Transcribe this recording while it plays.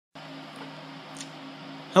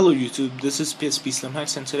Hello YouTube, this is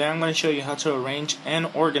pspslimhacks, and today I'm going to show you how to arrange and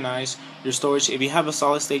organize your storage if you have a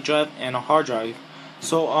solid state drive and a hard drive.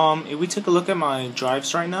 So if we take a look at my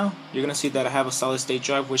drives right now, you're going to see that I have a solid state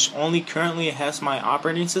drive which only currently has my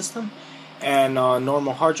operating system, and a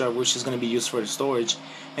normal hard drive which is going to be used for the storage.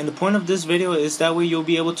 And the point of this video is that way you'll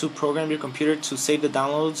be able to program your computer to save the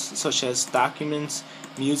downloads such as documents,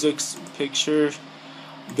 music, pictures,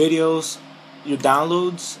 videos, your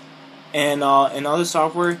downloads, and other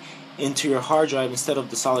software into your hard drive instead of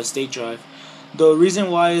the solid state drive. The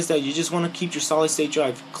reason why is that you just want to keep your solid state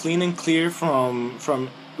drive clean and clear from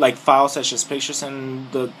like files such as pictures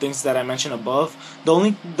and the things that I mentioned above.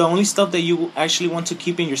 The only stuff that you actually want to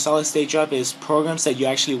keep in your solid state drive is programs that you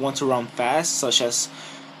actually want to run fast, such as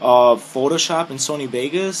Photoshop and Sony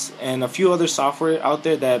Vegas and a few other software out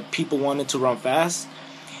there that people wanted to run fast,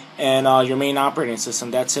 and your main operating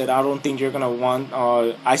system. That's it. I don't think you're gonna want.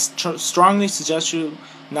 I strongly suggest you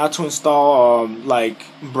not to install like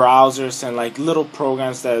browsers and like little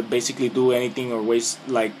programs that basically do anything or waste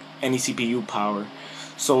like any CPU power.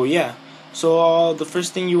 So yeah. So the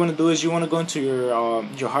first thing you want to do is you want to go into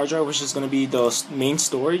your hard drive, which is going to be the main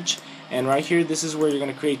storage. And right here, this is where you're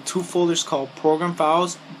going to create two folders called program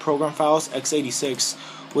files x86.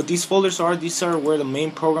 What these folders are, these are where the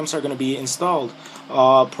main programs are going to be installed.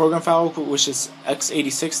 Program file, which is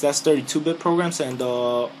x86, that's 32-bit programs, and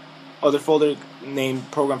the other folder named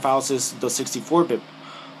program files is the 64-bit.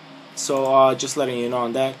 So just letting you know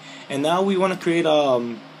on that. And now we want to create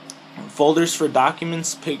folders for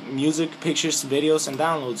documents, music, pictures, videos, and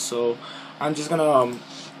downloads. So I'm just gonna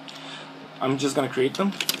create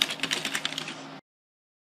them.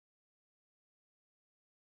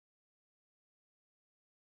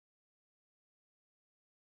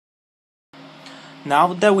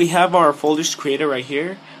 Now that we have our folders created right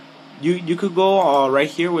here, you could go right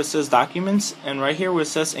here where it says documents, and right here where it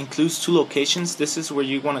says includes two locations. This is where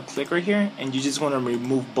you want to click right here, and you just want to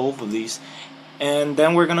remove both of these. And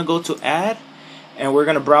then we're gonna go to add, and we're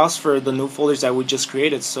gonna browse for the new folders that we just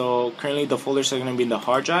created. So currently the folders are gonna be in the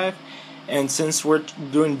hard drive, and since we're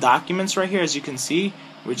doing documents right here, as you can see,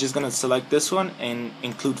 we're just gonna select this one and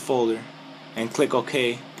include folder and click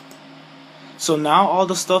OK. So now all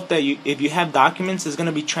the stuff that if you have documents, is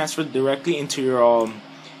gonna be transferred directly into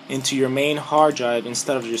your main hard drive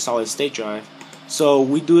instead of your solid state drive. So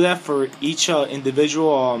we do that for each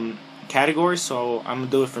individual category. So I'm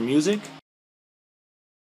gonna do it for music.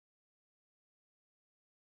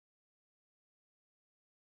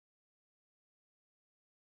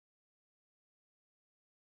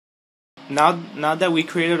 Now that we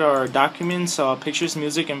created our documents, pictures,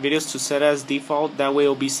 music, and videos to set as default, that way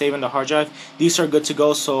it'll be saved in the hard drive. These are good to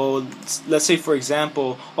go. So let's say, for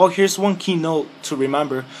example, here's one key note to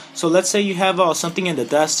remember. So let's say you have something in the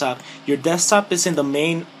desktop. Your desktop is in the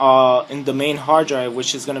main hard drive,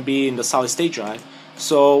 which is going to be in the solid state drive.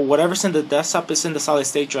 So whatever's in the desktop is in the solid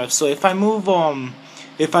state drive. So if I move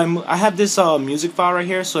I have this music file right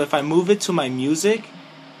here. So if I move it to my music,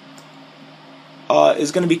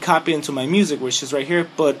 is going to be copied into my music, which is right here.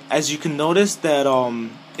 But as you can notice that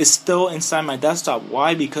it's still inside my desktop.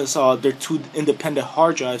 Why? Because they're two independent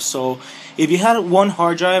hard drives. So if you had one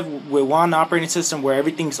hard drive with one operating system where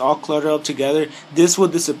everything's all cluttered up together, this will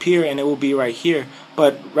disappear and it will be right here.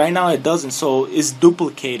 But right now it doesn't, so it's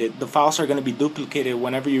duplicated. The files are going to be duplicated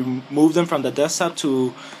whenever you move them from the desktop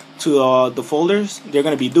to the folders. They're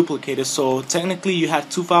going to be duplicated. So technically you have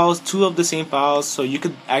two of the same files, so you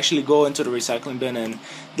could actually go into the recycling bin and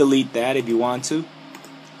delete that if you want to.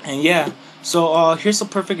 And yeah, so here's a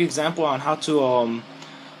perfect example on how to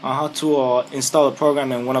install a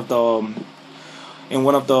program in one of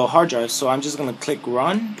the hard drives. So I'm just gonna click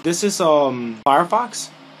run. This is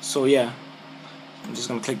Firefox. So yeah, I'm just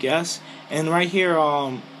gonna click yes, and right here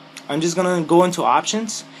I'm just gonna go into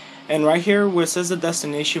options. And right here where it says the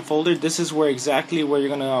destination folder, this is exactly where you're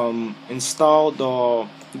gonna install the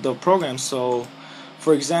program. So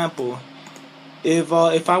for example, if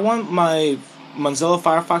I want my Mozilla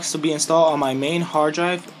Firefox to be installed on my main hard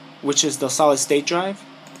drive, which is the solid state drive,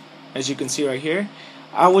 as you can see right here,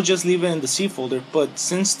 I would just leave it in the C folder. But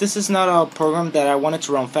since this is not a program that I wanted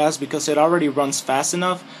to run fast because it already runs fast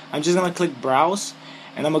enough, I'm just gonna click browse,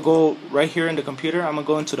 and I'm gonna go right here in the computer. I'm gonna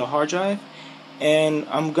go into the hard drive, and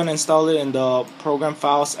I'm gonna install it in the program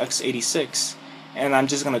files x86, and I'm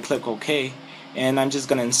just gonna click OK, and I'm just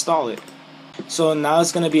gonna install it. So now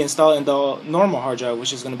it's gonna be installed in the normal hard drive,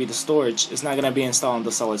 which is gonna be the storage. It's not gonna be installed on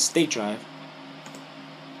the solid state drive.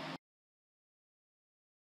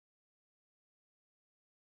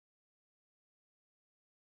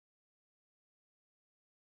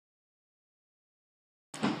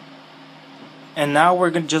 And now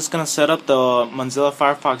we're just gonna set up the Mozilla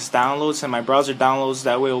Firefox downloads and my browser downloads.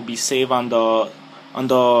 That way it will be saved on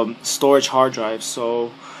the storage hard drive.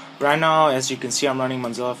 So right now, as you can see, I'm running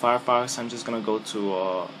Mozilla Firefox. I'm just gonna go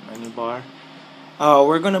to menu bar.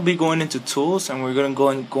 We're gonna be going into tools, and we're gonna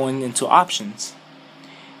going into options.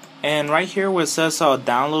 And right here where it says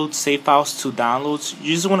download save files to downloads,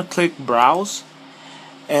 you just want to click browse.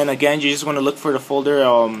 And again, you just want to look for the folder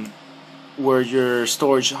where your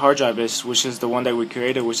storage hard drive is, which is the one that we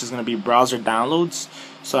created, which is going to be browser downloads.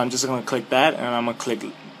 So I'm just going to click that, and I'm going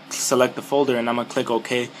to select the folder, and I'm going to click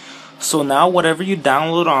OK. So now whatever you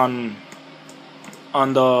download on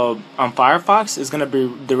Firefox is going to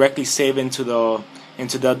be directly saved into the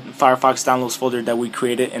Firefox downloads folder that we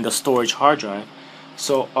created in the storage hard drive.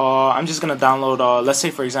 So I'm just going to download, let's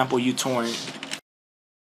say for example, uTorrent.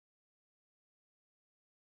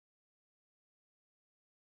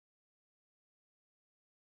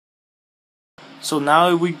 So now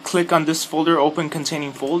if we click on this folder, open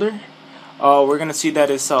containing folder, we're gonna see that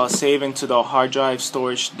it's saved into the hard drive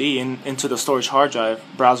storage D, into the storage hard drive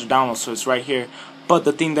browser download. So it's right here. But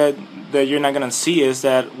the thing that you're not gonna see is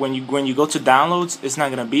that when you go to downloads, it's not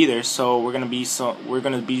gonna be there. So we're gonna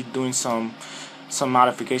be doing some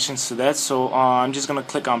modifications to that. So I'm just gonna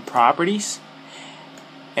click on properties,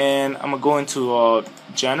 and I'm gonna go into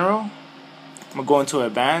general. I'm gonna go into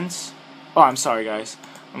advanced. Oh, I'm sorry guys.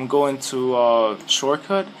 I'm going to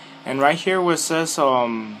shortcut, and right here where it says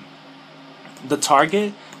the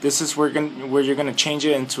target, this is where you're gonna change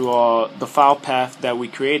it into the file path that we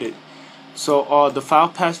created. So the file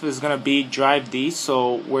path is gonna be drive D.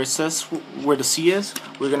 So where it says where the C is,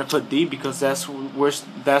 we're gonna put D because that's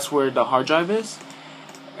where the hard drive is,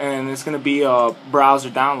 and it's gonna be a browser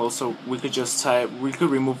download. So we could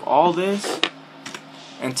remove all this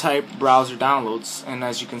and type browser downloads, and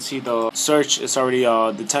as you can see, the search is already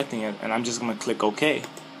detecting it, and I'm just gonna click OK.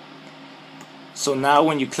 So now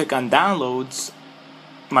when you click on downloads,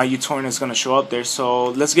 my uTorrent is gonna show up there. So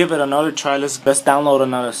let's give it another try. Let's download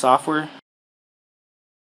another software.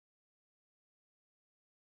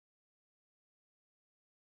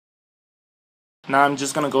 Now I'm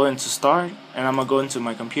just gonna go into start, and I'm gonna go into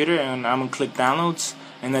my computer, and I'm gonna click downloads,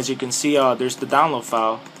 and as you can see, there's the download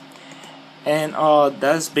file. And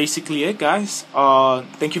that's basically it, guys.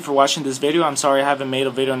 Thank you for watching this video. I'm sorry I haven't made a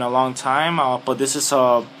video in a long time, but this is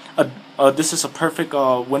a perfect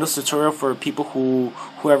Windows tutorial for people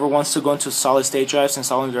whoever wants to go into solid state drives,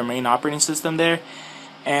 installing their main operating system there,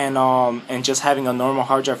 and just having a normal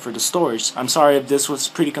hard drive for the storage. I'm sorry if this was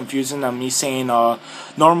pretty confusing. I'm me saying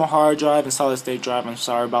normal hard drive and solid state drive. I'm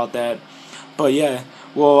sorry about that. But yeah,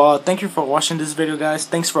 well, thank you for watching this video, guys.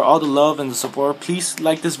 Thanks for all the love and the support. Please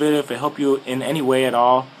like this video if it helped you in any way at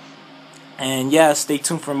all. And yeah, stay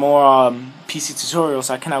tuned for more PC tutorials.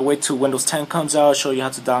 I cannot wait till Windows 10 comes out, show you how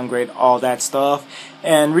to downgrade all that stuff.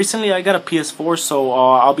 And recently I got a PS4, so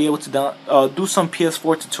I'll be able to do some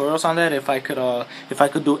PS4 tutorials on that if I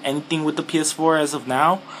could do anything with the PS4 as of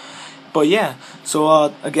now. But yeah,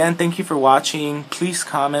 so again, thank you for watching. Please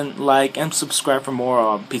comment, like, and subscribe for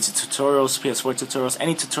more PC tutorials, PS4 tutorials,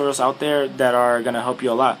 any tutorials out there that are gonna help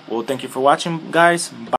you a lot. Well, thank you for watching, guys. Bye.